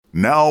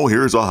Now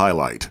here's a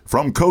highlight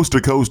from Coast to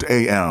Coast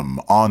AM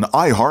on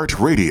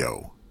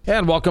iHeartRadio.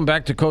 And welcome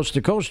back to Coast.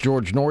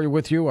 George Norrie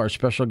with you. Our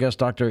special guest,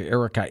 Dr.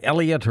 Erica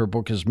Elliott. Her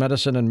book is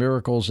Medicine and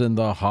Miracles in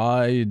the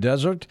High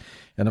Desert.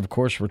 And, of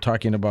course, we're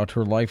talking about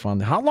her life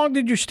on... How long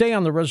did you stay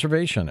on the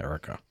reservation,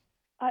 Erica?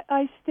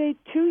 I stayed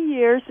 2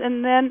 years,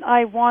 and then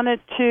I wanted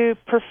to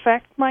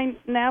perfect my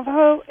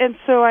Navajo, and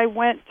so I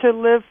went to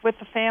live with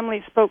a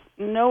family that spoke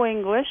no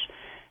English,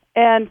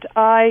 and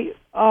I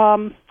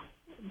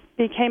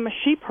became a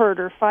sheep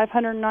herder,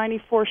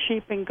 594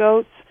 sheep and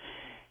goats.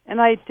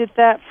 And I did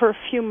that for a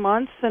few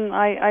months, and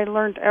I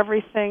learned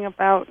everything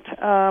about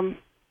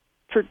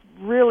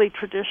really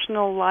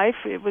traditional life.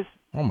 It was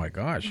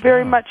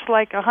very much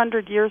like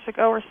 100 years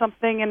ago or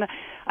something, and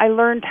I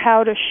learned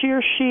how to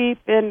shear sheep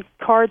and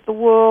card the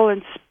wool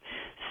and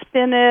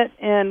spin it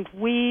and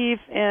weave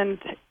and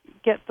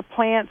get the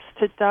plants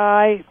to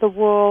dye the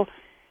wool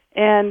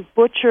and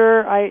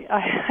butcher.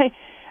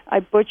 I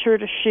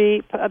butchered a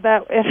sheep.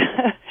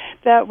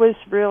 That was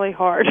really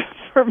hard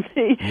for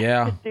me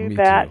to do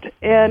that. Too.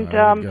 And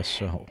I guess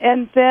so.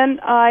 And then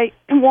I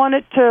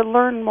wanted to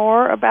learn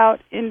more about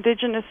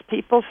indigenous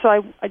people,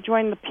 so I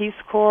joined the Peace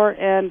Corps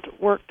and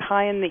worked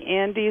high in the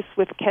Andes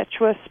with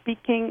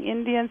Quechua-speaking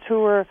Indians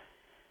who were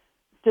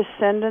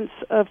descendants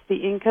of the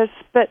Incas.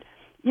 But,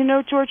 you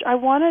know, George, I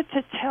wanted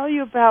to tell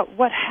you about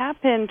what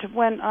happened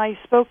when I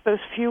spoke those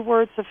few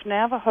words of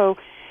Navajo.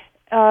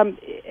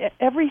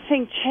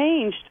 Everything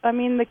changed. I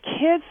mean, the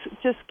kids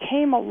just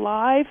came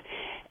alive,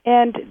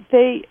 and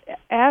they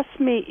asked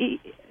me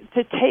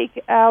to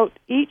take out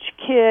each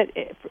kid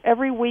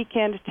every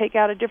weekend, to take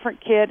out a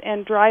different kid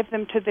and drive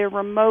them to their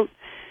remote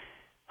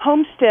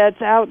homesteads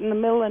out in the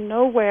middle of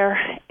nowhere.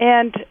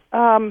 And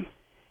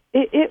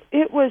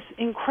it was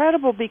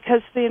incredible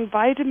because they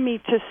invited me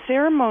to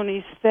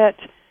ceremonies that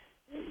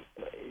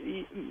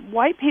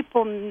white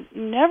people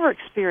never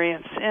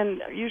experience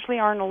and usually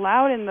aren't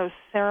allowed in those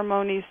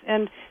ceremonies,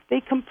 and they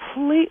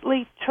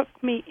completely took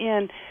me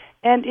in,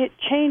 and it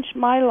changed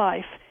my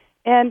life.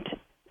 And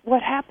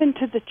what happened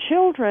to the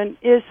children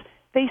is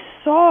they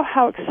saw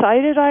how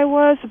excited I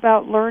was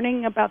about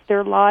learning about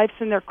their lives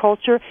and their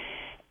culture,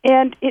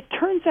 and it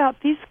turns out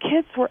these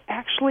kids were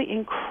actually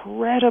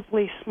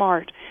incredibly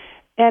smart,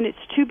 and it's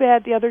too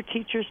bad the other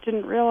teachers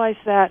didn't realize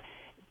that,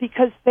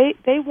 because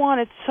they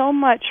wanted so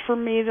much for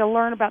me to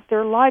learn about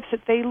their lives that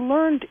they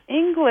learned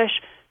English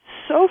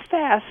so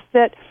fast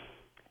that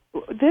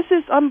this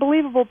is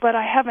unbelievable, but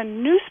I have a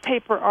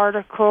newspaper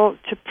article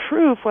to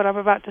prove what I'm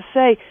about to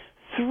say.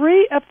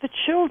 3 of the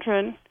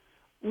children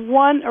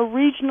won a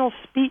regional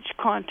speech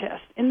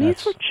contest, and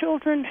these were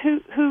children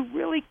who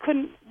really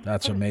couldn't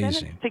put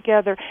amazing.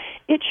 Together.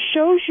 It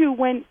shows you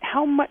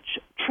how much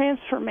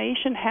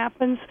transformation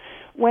happens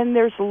when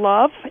there's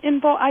love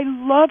involved. I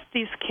loved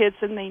these kids,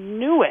 and they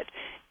knew it,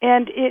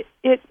 and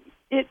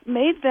it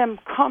made them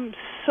come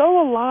so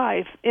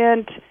alive.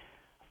 And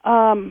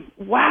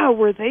wow,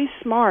 were they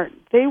smart!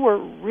 They were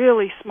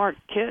really smart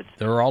kids.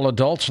 They're all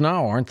adults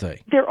now, aren't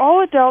they? They're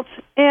all adults,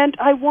 and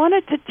I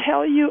wanted to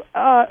tell you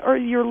or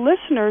your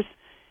listeners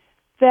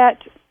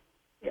that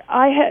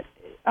I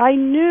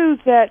knew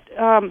that.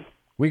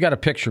 We got a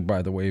picture,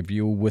 by the way, of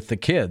you with the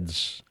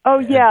kids. Oh,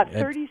 yeah,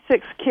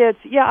 36 kids.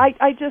 Yeah,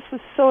 I just was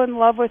so in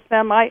love with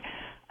them. I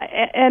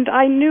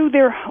knew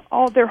their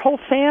whole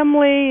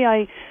family.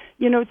 I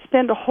would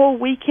spend a whole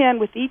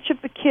weekend with each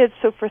of the kids.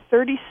 So for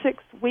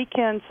 36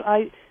 weekends,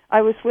 I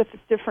was with a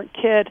different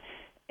kid.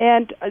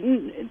 And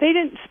they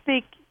didn't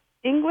speak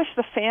English,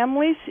 the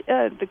families,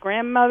 the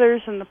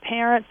grandmothers and the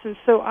parents. And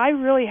so I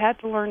really had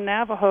to learn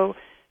Navajo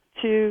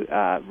to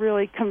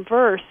really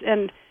converse.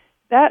 And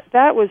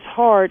that was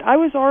hard. I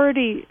was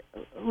already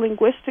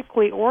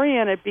linguistically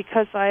oriented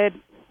because I had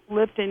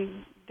lived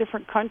in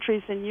different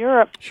countries in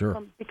Europe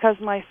because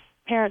my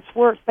parents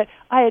worked, but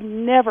I had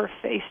never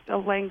faced a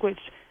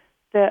language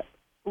that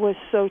was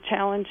so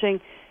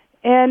challenging.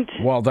 And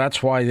well,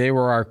 that's why they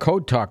were our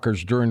code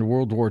talkers during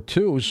World War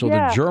II, so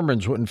the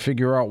Germans wouldn't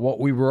figure out what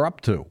we were up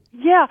to.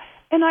 Yeah,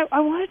 and I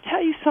want to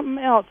tell you something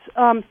else.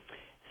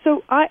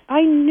 So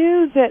I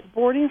knew that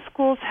boarding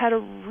schools had a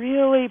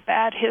really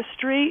bad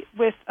history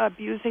with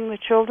abusing the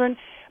children,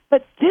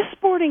 but this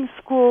boarding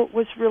school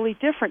was really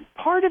different.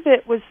 Part of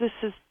it was this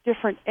is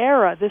different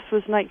era. This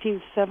was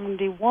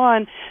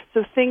 1971,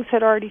 so things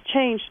had already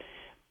changed.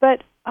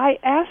 But I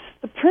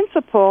asked the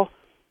principal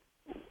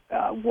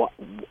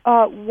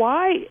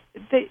why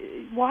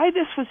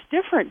this was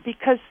different,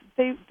 because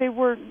they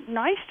were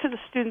nice to the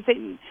students.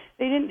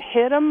 They didn't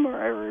hit them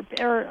or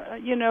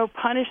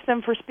punish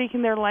them for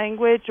speaking their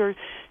language or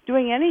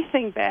doing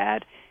anything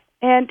bad.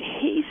 And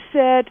he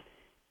said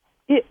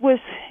it was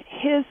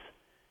his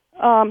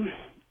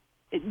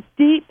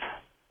deep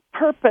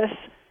purpose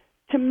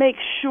to make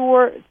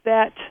sure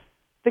that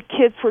the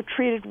kids were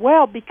treated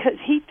well, because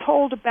he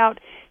told about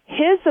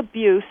his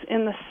abuse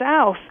in the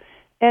South.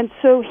 And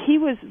so he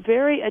was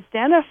very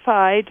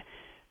identified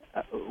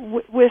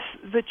with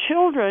the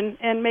children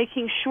and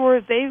making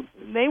sure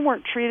they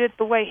weren't treated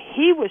the way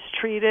he was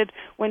treated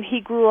when he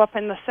grew up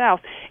in the South.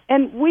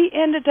 And we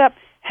ended up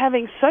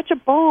having such a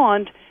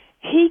bond,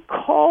 he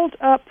called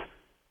up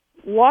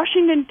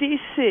Washington,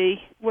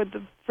 D.C.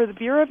 For the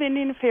Bureau of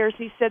Indian Affairs.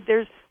 He said,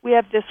 we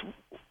have this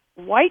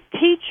white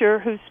teacher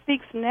who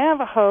speaks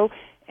Navajo,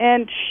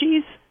 and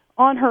she's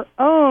on her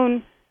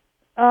own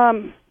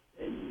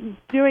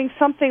doing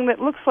something that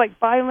looks like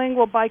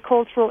bilingual,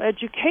 bicultural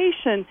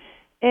education.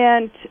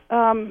 And,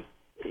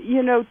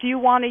 do you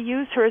want to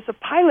use her as a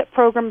pilot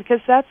program?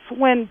 Because that's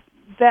when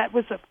that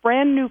was a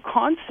brand new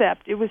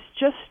concept. It was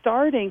just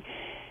starting.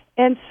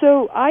 And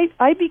so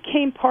I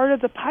became part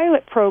of the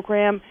pilot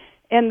program,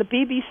 and the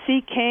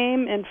BBC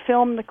came and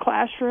filmed the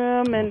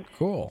classroom. And,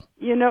 cool.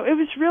 It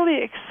was really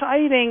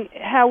exciting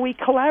how we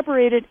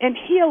collaborated. And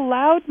he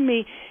allowed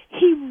me,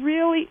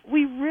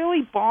 we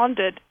really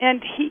bonded.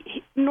 And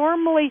he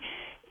normally...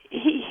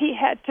 He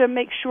had to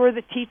make sure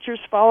the teachers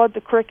followed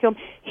the curriculum.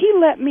 He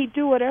let me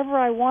do whatever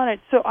I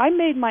wanted. So I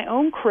made my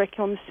own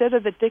curriculum instead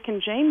of the Dick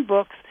and Jane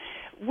books.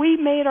 We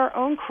made our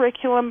own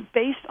curriculum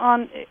based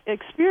on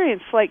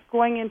experience, like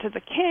going into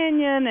the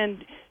canyon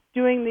and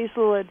doing these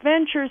little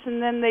adventures,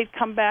 and then they'd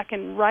come back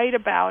and write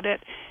about it.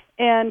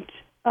 And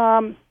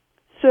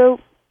so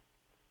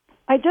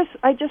I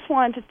just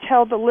wanted to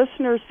tell the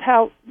listeners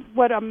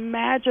what a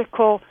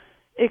magical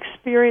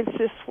experience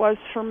this was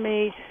for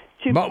me.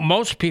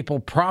 Most people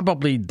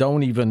probably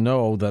don't even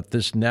know that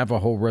this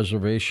Navajo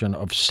reservation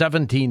of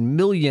 17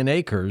 million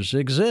acres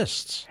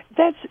exists.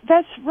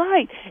 That's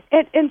right.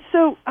 And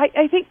so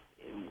I think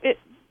if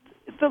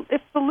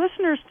the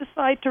listeners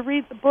decide to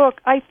read the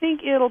book, I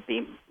think it'll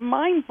be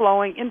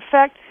mind-blowing. In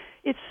fact,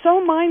 it's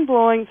so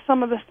mind-blowing,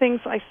 some of the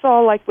things I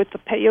saw, like with the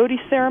peyote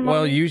ceremony.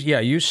 Well,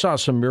 you saw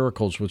some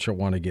miracles, which I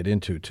want to get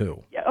into,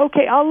 too.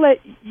 Okay, I'll let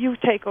you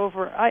take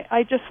over.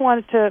 I just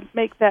wanted to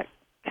make that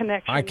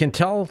connection. I can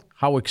tell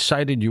how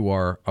excited you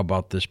are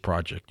about this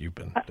project you've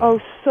been doing.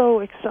 Oh, so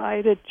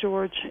excited,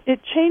 George.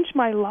 It changed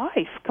my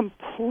life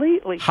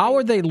completely. How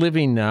are they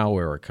living now,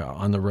 Erica,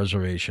 on the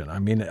reservation? I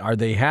mean, are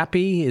they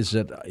happy? Is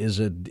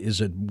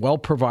it well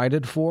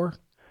provided for?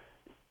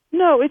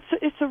 No,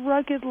 it's a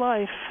rugged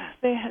life.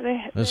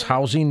 Is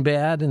housing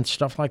bad and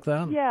stuff like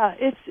that? Yeah,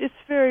 it's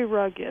very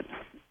rugged.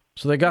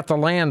 So they got the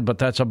land, but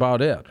that's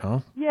about it, huh?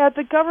 Yeah,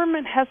 the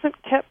government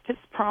hasn't kept its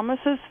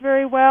promises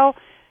very well.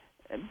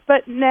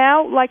 But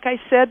now, like I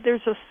said,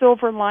 there's a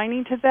silver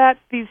lining to that.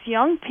 These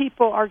young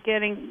people are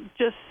getting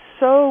just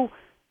so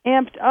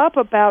amped up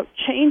about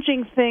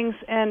changing things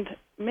and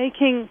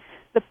making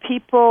the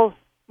people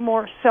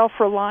more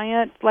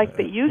self-reliant like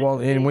they used to be. Well,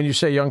 and when you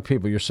say young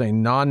people, you're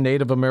saying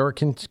non-Native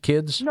American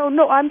kids? No,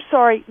 I'm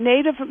sorry.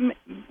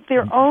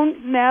 Their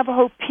own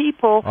Navajo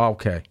people.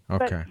 Okay.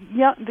 But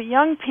the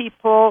young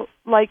people,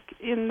 like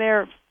in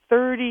their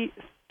 20s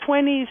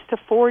to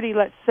 40,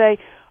 let's say,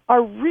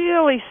 are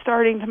really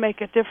starting to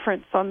make a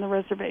difference on the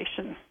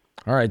reservation.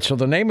 All right, so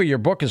the name of your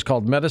book is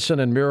called Medicine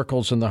and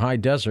Miracles in the High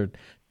Desert.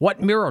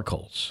 What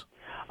miracles?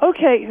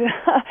 Okay,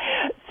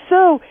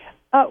 so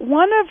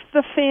one of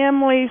the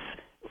families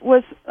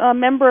was a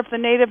member of the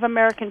Native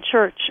American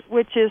Church,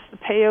 which is the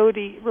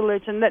peyote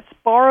religion that's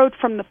borrowed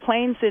from the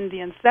Plains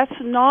Indians. That's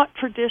not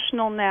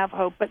traditional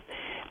Navajo, but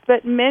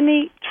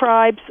many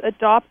tribes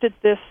adopted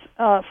this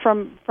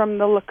from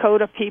the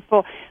Lakota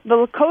people.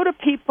 The Lakota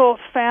people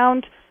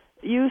found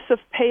use of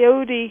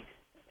peyote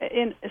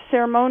in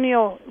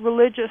ceremonial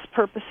religious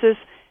purposes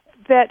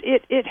that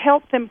it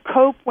helped them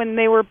cope when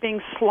they were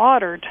being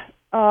slaughtered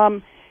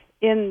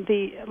in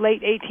the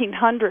late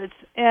 1800s,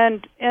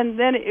 and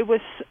then it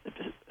was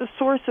a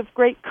source of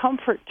great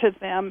comfort to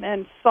them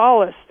and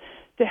solace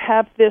to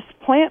have this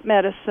plant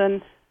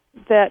medicine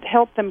that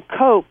helped them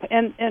cope,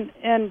 and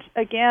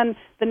again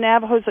the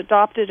Navajos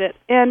adopted it.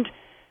 And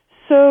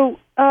so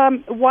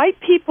white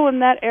people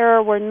in that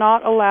era were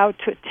not allowed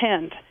to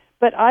attend.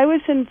 But I was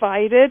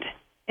invited,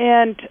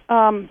 and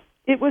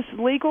it was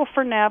legal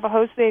for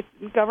Navajos. The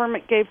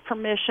government gave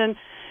permission,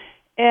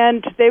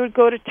 and they would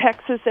go to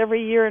Texas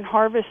every year and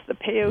harvest the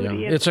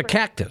peyote. Yeah. It's a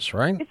cactus,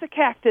 right? It's a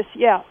cactus,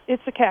 yeah.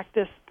 It's a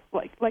cactus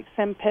like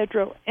San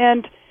Pedro.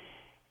 And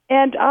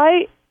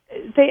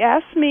they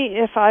asked me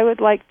if I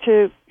would like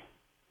to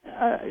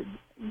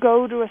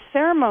go to a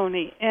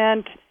ceremony,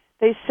 and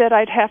they said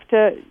I'd have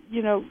to,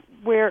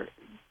 wear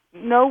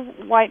no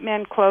white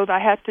man clothes. I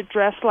had to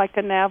dress like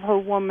a Navajo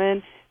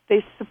woman.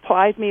 They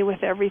supplied me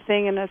with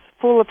everything, and it's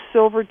full of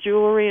silver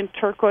jewelry and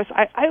turquoise.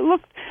 I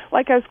looked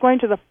like I was going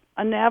to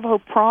a Navajo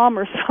prom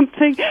or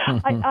something.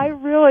 I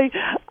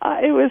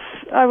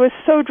was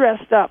so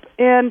dressed up,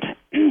 and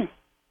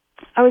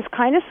I was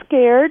kind of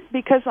scared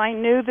because I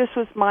knew this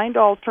was mind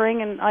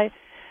altering, and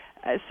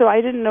so I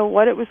didn't know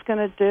what it was going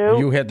to do.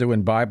 You had to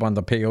imbibe on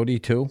the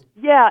peyote too?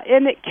 Yeah,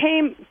 and it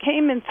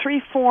came in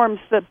three forms: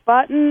 the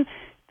button,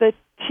 the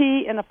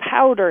tea, and a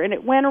powder, and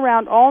it went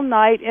around all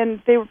night,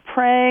 and they were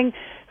praying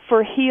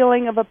for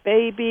healing of a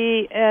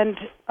baby, and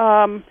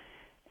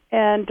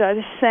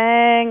they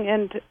sang,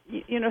 and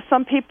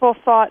some people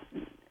thought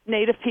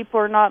Native people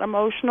are not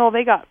emotional.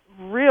 They got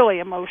really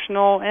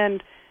emotional,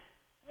 and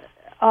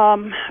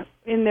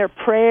in their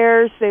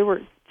prayers they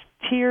were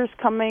tears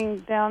coming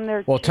down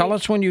their Well, cheeks. tell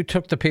us when you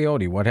took the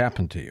peyote. What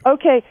happened to you?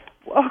 Okay.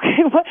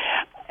 Well,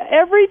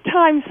 every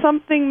time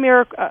something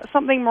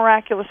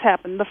miraculous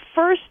happened. The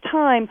first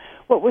time,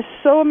 what was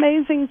so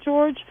amazing,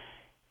 George,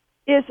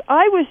 is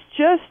I was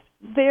just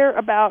there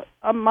about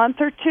a month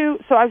or two,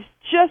 so I was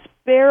just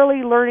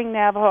barely learning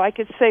Navajo. I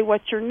could say,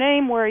 what's your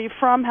name, where are you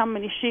from, how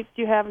many sheep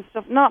do you have, and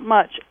stuff. Not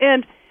much.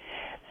 And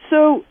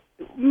so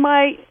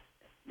my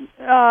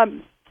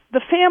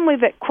the family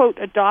that, quote,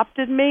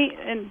 adopted me,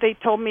 and they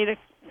told me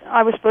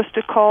I was supposed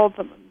to call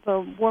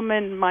the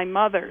woman my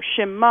mother,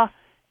 Shimma,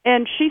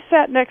 and she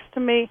sat next to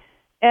me,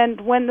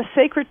 and when the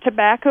sacred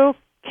tobacco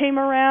came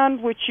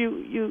around, which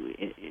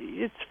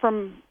it's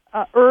from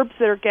herbs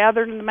that are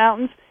gathered in the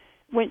mountains,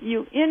 when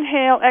you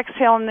inhale,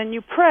 exhale, and then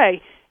you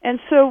pray. And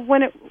so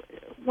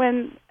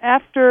when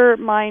after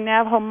my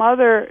Navajo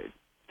mother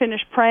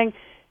finished praying,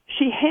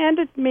 she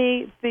handed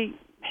me the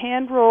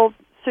hand-rolled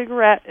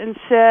cigarette and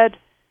said,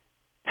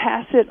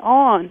 pass it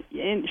on.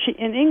 In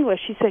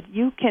English, she said,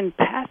 you can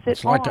pass it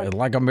it's on. It's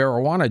like a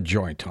marijuana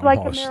joint almost.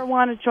 Like a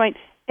marijuana joint.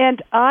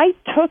 And I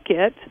took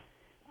it.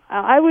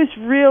 I was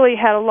really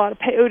had a lot of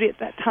peyote at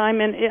that time,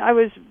 and I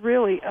was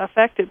really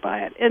affected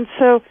by it. And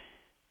so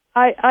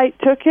I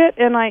took it,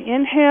 and I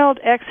inhaled,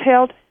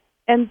 exhaled,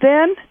 and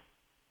then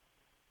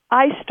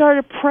I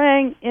started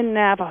praying in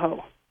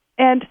Navajo.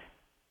 And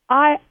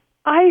I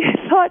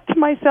thought to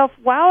myself,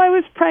 while I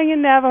was praying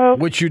in Navajo...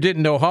 Which you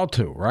didn't know how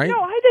to, right? No,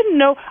 I didn't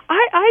know.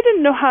 I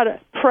didn't know how to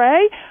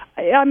pray.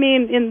 I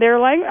mean, in their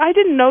language. I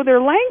didn't know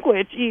their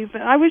language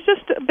even. I was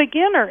just a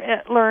beginner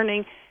at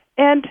learning.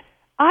 And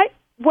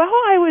while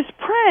I was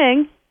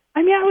praying,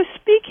 I was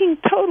speaking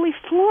totally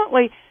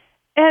fluently.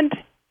 And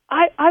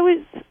I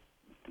was...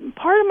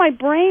 Part of my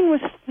brain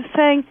was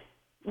saying,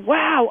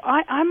 wow,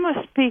 I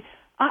must be...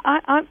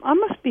 I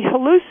must be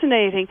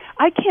hallucinating.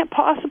 I can't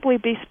possibly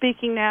be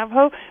speaking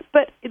Navajo,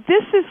 but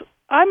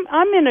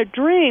I'm in a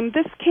dream.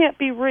 This can't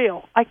be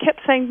real. I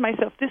kept saying to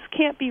myself, this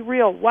can't be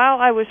real while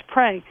I was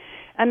praying.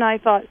 And I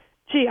thought,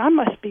 gee, I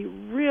must be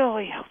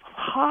really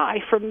high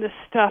from this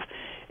stuff.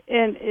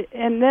 And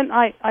then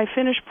I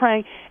finished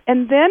praying.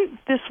 And then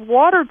this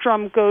water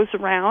drum goes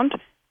around,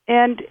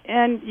 and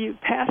you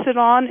pass it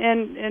on,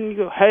 and you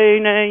go, hey,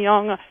 na,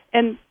 young,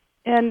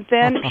 and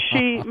then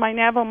my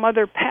Navajo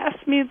mother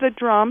passed me the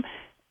drum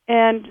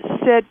and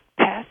said,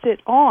 pass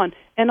it on.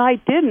 And I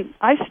didn't.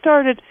 I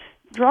started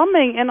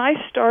drumming, and I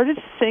started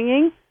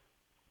singing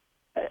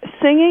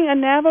a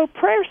Navajo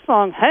prayer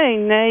song. Hey,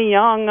 ne,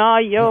 yang,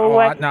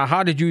 yo. Now,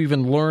 how did you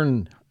even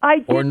learn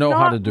or know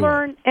how to do it?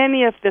 I did not learn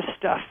any of this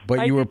stuff. But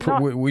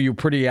were you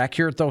pretty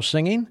accurate, though,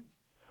 singing?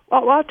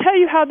 Well, I'll tell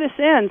you how this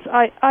ends.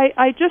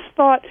 I just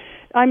thought,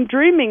 I'm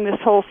dreaming this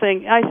whole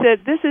thing. I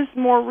said, this is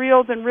more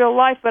real than real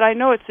life, but I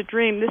know it's a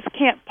dream. This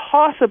can't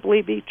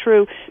possibly be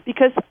true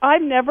because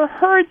I've never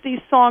heard these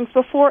songs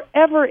before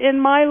ever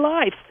in my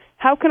life.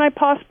 How can I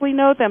possibly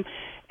know them?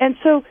 And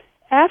so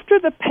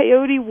after the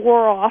peyote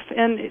wore off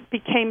and it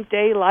became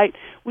daylight,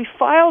 we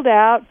filed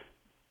out,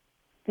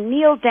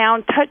 kneeled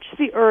down, touched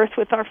the earth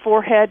with our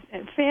forehead,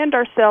 and fanned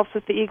ourselves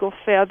with the eagle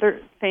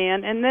feather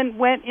fan, and then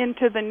went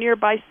into the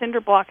nearby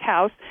cinder block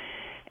house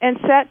and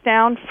sat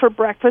down for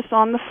breakfast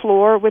on the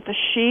floor with a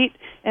sheet,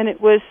 and it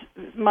was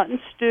mutton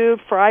stew,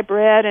 fry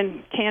bread,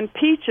 and canned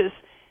peaches.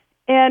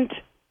 And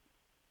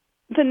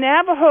the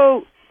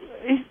Navajo,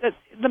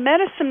 the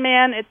medicine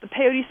man at the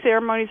peyote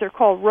ceremonies are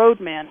called road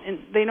man, and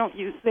they don't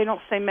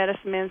say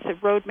medicine man, they say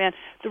road man.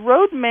 The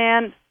road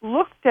man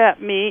looked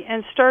at me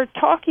and started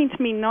talking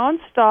to me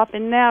nonstop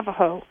in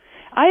Navajo.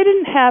 I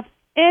didn't have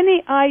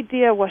any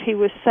idea what he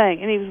was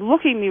saying, and he was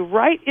looking me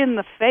right in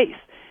the face.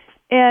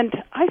 And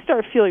I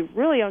started feeling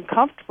really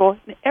uncomfortable,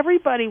 and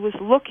everybody was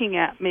looking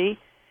at me.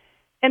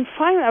 And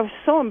finally, I was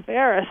so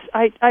embarrassed,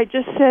 I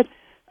just said,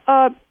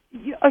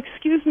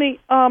 excuse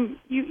me,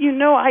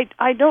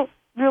 I don't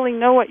really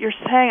know what you're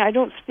saying. I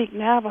don't speak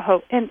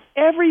Navajo. And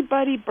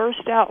everybody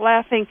burst out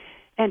laughing,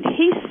 and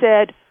he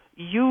said,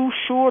 you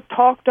sure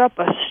talked up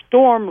a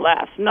storm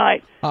last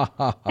night.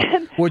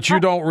 Which you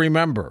don't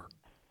remember.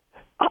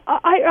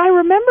 I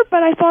remember,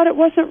 but I thought it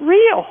wasn't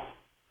real.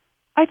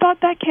 I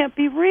thought that can't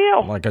be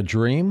real. Like a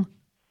dream?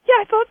 Yeah,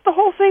 I thought the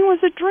whole thing was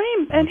a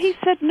dream. And he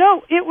said,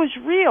 no, it was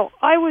real.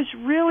 I was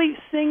really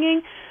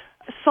singing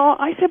a song.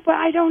 I said, but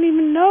I don't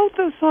even know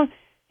those songs.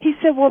 He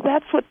said, well,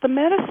 that's what the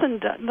medicine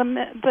does.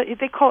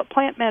 They call it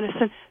plant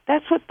medicine.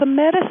 That's what the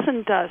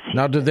medicine does.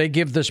 Now, do they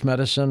give this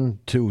medicine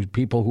to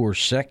people who are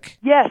sick?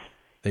 Yes.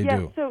 They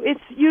do. So it's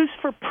used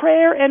for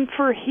prayer and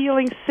for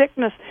healing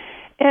sickness.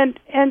 And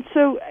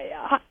so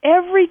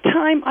every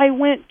time I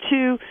went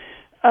to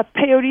a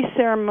peyote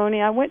ceremony,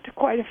 I went to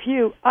quite a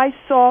few, I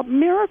saw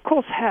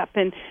miracles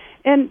happen.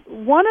 And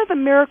one of the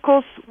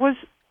miracles was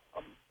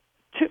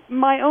to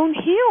my own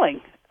healing.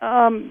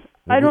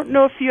 I don't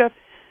know if you have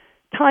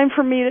time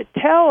for me to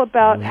tell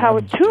about how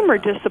a tumor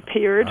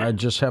disappeared. I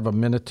just have a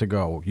minute to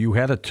go. You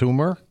had a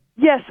tumor?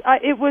 Yes,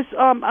 it was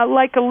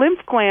like a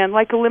lymph gland,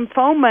 like a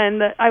lymphoma,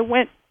 and I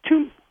went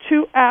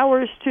two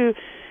hours to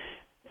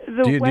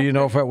the Do you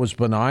know if it was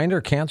benign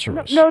or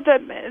cancerous? No,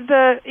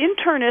 the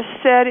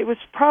internist said it was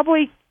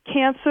probably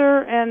cancer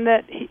and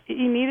that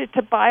he needed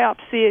to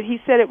biopsy it. He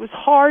said it was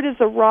hard as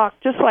a rock,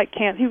 just like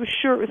cancer. He was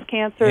sure it was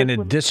cancer. And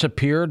it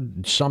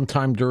disappeared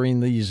sometime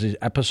during these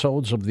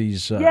episodes of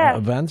these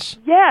events?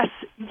 Yes.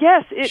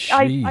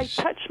 I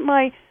touched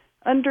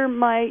under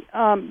my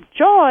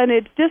jaw and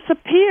it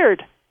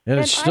disappeared. And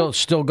it's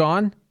still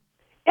gone?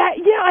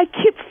 I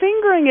keep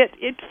fingering it.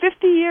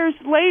 50 years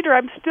later,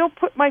 I'm still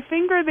put my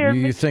finger there.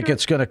 You think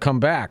it's going to come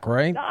back,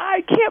 right?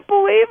 I can't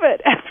believe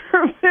it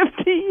after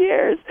 50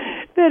 years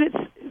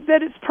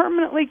that it's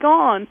permanently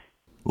gone.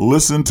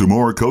 Listen to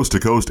more Coast to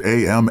Coast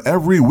AM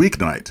every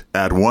weeknight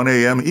at 1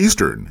 a.m.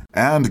 Eastern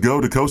and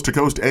go to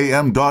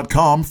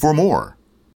coasttocoastam.com for more.